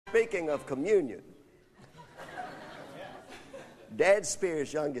Speaking of communion, Dad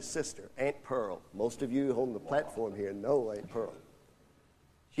Speer's youngest sister, Aunt Pearl, most of you on the platform here know Aunt Pearl.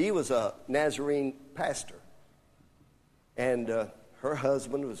 She was a Nazarene pastor, and her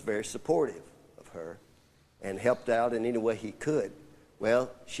husband was very supportive of her and helped out in any way he could.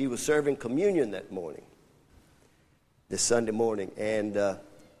 Well, she was serving communion that morning, this Sunday morning, and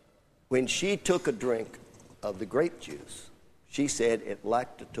when she took a drink of the grape juice, she said it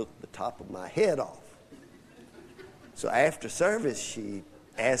like to took the top of my head off. So after service, she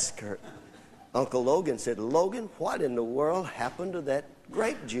asked her Uncle Logan, said, "Logan, what in the world happened to that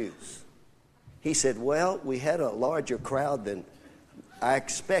grape juice?" He said, "Well, we had a larger crowd than I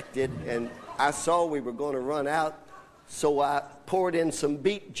expected, and I saw we were going to run out, so I poured in some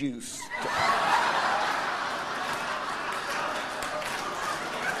beet juice."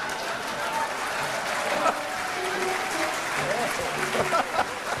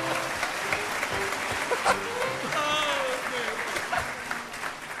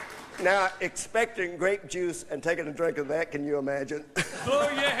 Now, expecting grape juice and taking a drink of that, can you imagine?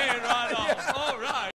 Oh, yeah, right on. Yeah. All right.